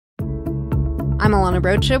I'm Alana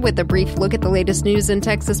Rocha with a brief look at the latest news in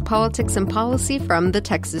Texas politics and policy from the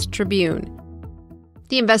Texas Tribune.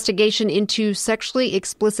 The investigation into sexually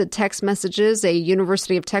explicit text messages a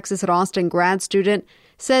University of Texas at Austin grad student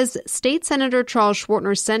says State Senator Charles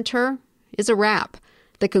Schwertner sent her is a wrap.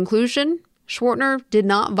 The conclusion? Schwertner did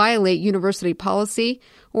not violate university policy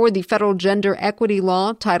or the federal gender equity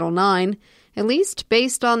law, Title IX, at least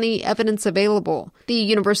based on the evidence available. The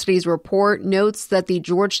university's report notes that the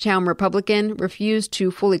Georgetown Republican refused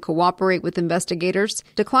to fully cooperate with investigators,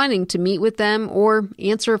 declining to meet with them or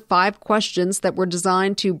answer 5 questions that were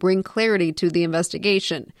designed to bring clarity to the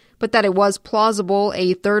investigation, but that it was plausible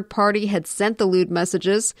a third party had sent the lewd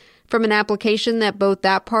messages from an application that both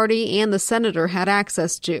that party and the senator had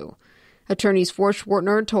access to. Attorneys for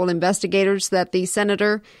Schwertner told investigators that the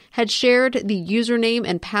senator had shared the username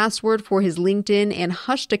and password for his LinkedIn and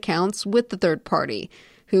Hushed accounts with the third party,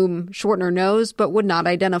 whom Schwertner knows but would not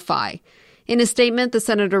identify. In a statement the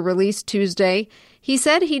senator released Tuesday, he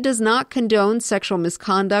said he does not condone sexual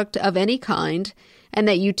misconduct of any kind and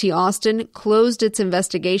that UT Austin closed its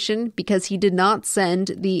investigation because he did not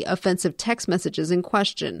send the offensive text messages in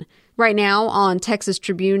question. Right now on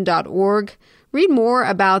TexasTribune.org, read more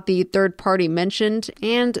about the third party mentioned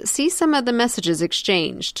and see some of the messages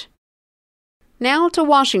exchanged. Now to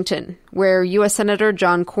Washington, where U.S. Senator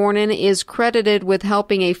John Cornyn is credited with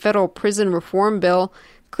helping a federal prison reform bill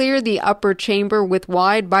clear the upper chamber with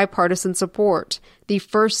wide bipartisan support. The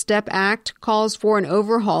First Step Act calls for an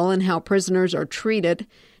overhaul in how prisoners are treated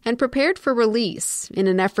and prepared for release in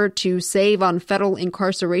an effort to save on federal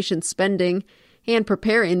incarceration spending and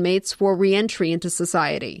prepare inmates for re-entry into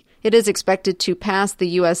society. It is expected to pass the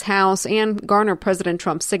U.S. House and garner President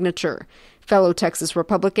Trump's signature. Fellow Texas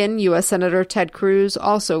Republican U.S. Senator Ted Cruz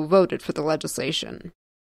also voted for the legislation.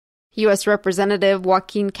 U.S. Representative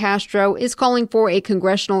Joaquin Castro is calling for a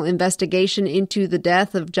congressional investigation into the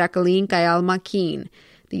death of Jacqueline Cayal Maquin,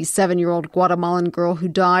 the 7-year-old Guatemalan girl who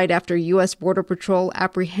died after U.S. Border Patrol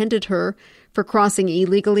apprehended her for crossing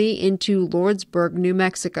illegally into Lordsburg, New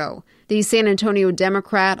Mexico. The San Antonio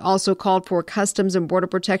Democrat also called for Customs and Border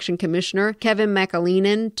Protection Commissioner Kevin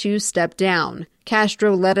McAleenan to step down.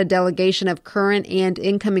 Castro led a delegation of current and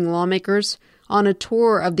incoming lawmakers on a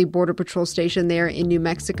tour of the Border Patrol station there in New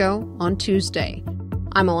Mexico on Tuesday.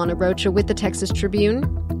 I'm Alana Rocha with the Texas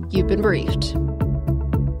Tribune. You've been briefed.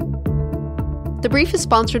 The brief is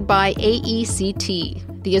sponsored by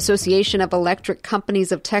AECT. The Association of Electric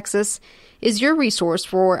Companies of Texas is your resource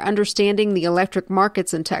for understanding the electric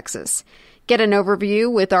markets in Texas. Get an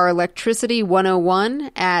overview with our Electricity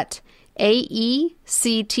 101 at aect.ent.